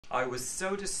I was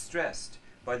so distressed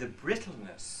by the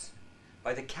brittleness,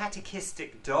 by the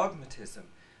catechistic dogmatism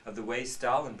of the way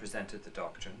Stalin presented the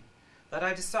doctrine, that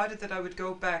I decided that I would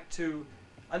go back to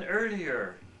an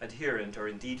earlier adherent, or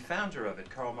indeed founder of it,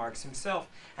 Karl Marx himself.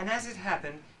 And as it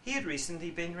happened, he had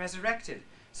recently been resurrected,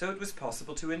 so it was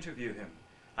possible to interview him.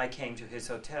 I came to his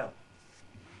hotel.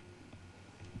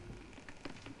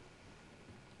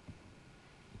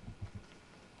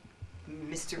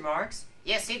 Mr. Marx?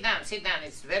 Yes, sit down, sit down.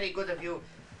 It's very good of you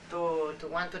to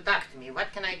want to talk to me.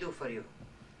 What can I do for you?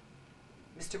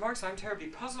 Mr. Marx, I'm terribly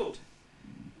puzzled.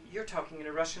 You're talking in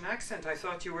a Russian accent. I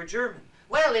thought you were German.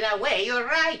 Well, in a way, you're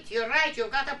right. You're right.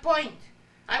 You've got a point.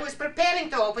 I was preparing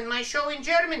to open my show in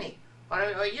Germany.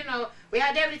 Or, you know, we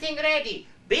had everything ready.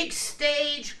 Big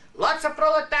stage, lots of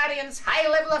proletarians, high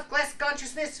level of class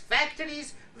consciousness,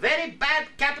 factories, very bad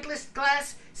capitalist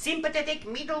class, sympathetic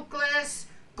middle class,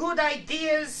 good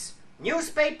ideas,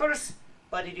 newspapers,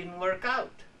 but it didn't work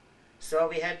out. So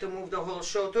we had to move the whole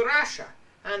show to Russia.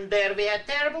 And there we had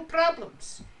terrible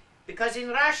problems. Because in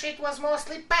Russia it was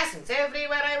mostly peasants.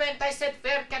 Everywhere I went I said,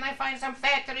 where can I find some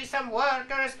factories, some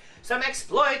workers, some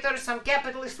exploiters, some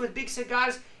capitalists with big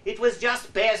cigars? It was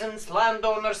just peasants,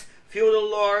 landowners, feudal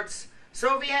lords.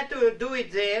 So we had to do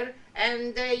it there.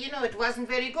 And, you know, it wasn't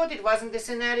very good. It wasn't the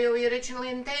scenario we originally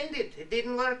intended. It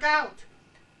didn't work out.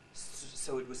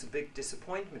 So it was a big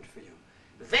disappointment for you?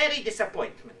 Very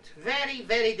disappointment. Very,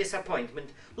 very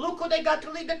disappointment. Look who they got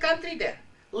to lead the country there.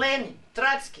 Lenin,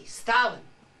 Trotsky, Stalin.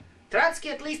 Trotsky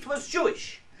at least was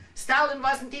Jewish. Stalin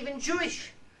wasn't even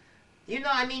Jewish. You know,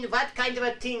 I mean, what kind of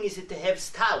a thing is it to have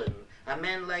Stalin, a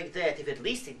man like that? If at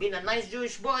least he'd been a nice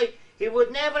Jewish boy, he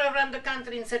would never have run the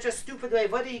country in such a stupid way.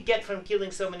 What did he get from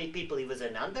killing so many people? He was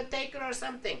an undertaker or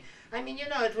something? I mean, you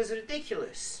know, it was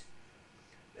ridiculous.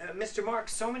 Mr.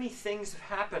 Marx, so many things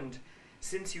have happened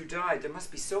since you died. There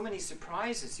must be so many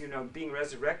surprises, you know, being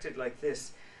resurrected like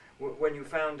this. When you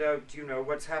found out, you know,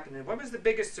 what's happening. What was the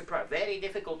biggest surprise? Very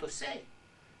difficult to say.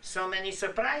 So many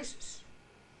surprises.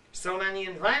 So many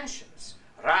inventions.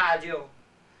 Radio,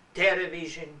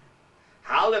 television,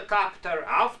 helicopter,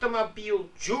 automobile,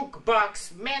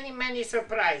 jukebox. Many, many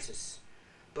surprises.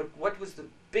 But what was the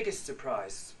biggest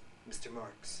surprise, Mr.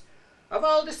 Marx? Of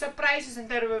all the surprises, and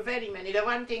there were very many, the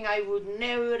one thing I would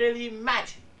never really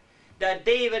imagine, that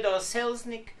David O.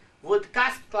 Selznick would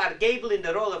cast Clark Gable in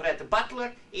the role of Red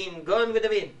Butler in Gone with the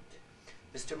Wind.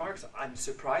 Mr. Marx, I'm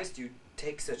surprised you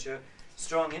take such a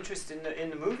strong interest in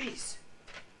the movies.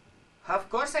 Of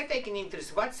course I take an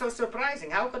interest. What's so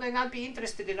surprising? How could I not be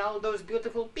interested in all those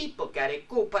beautiful people? Gary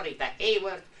Cooper, Rita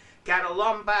Hayworth, Carol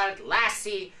Lombard,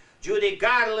 Lassie, Judy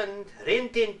Garland, Rin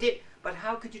Tin Tin. But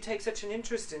how could you take such an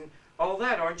interest in all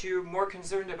that? Aren't you more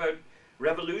concerned about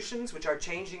revolutions which are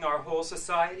changing our whole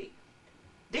society?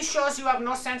 This shows you have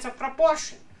no sense of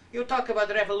proportion. You talk about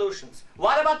revolutions.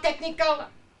 What about Technicolor?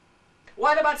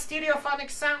 What about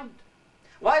stereophonic sound?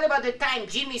 What about the time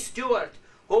Jimmy Stewart,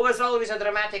 who was always a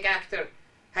dramatic actor,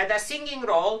 had a singing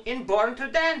role in Born to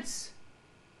Dance?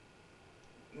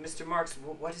 Mr. Marx,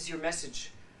 what is your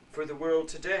message for the world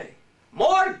today?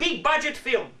 More big-budget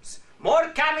films. More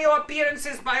cameo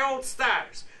appearances by old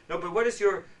stars. No, but what is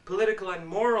your political and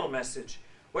moral message?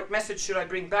 What message should I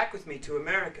bring back with me to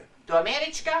America? To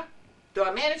America? To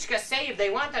America say if they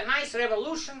want a nice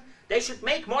revolution, they should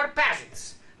make more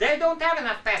peasants. They don't have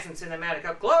enough peasants in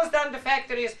America. Close down the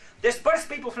factories, disperse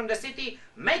people from the city,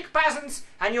 make peasants,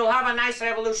 and you'll have a nice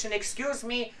revolution. Excuse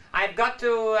me, I've got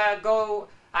to go.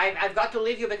 I've got to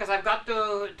leave you because I've got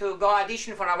to go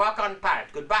audition for a walk-on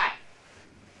part. Goodbye.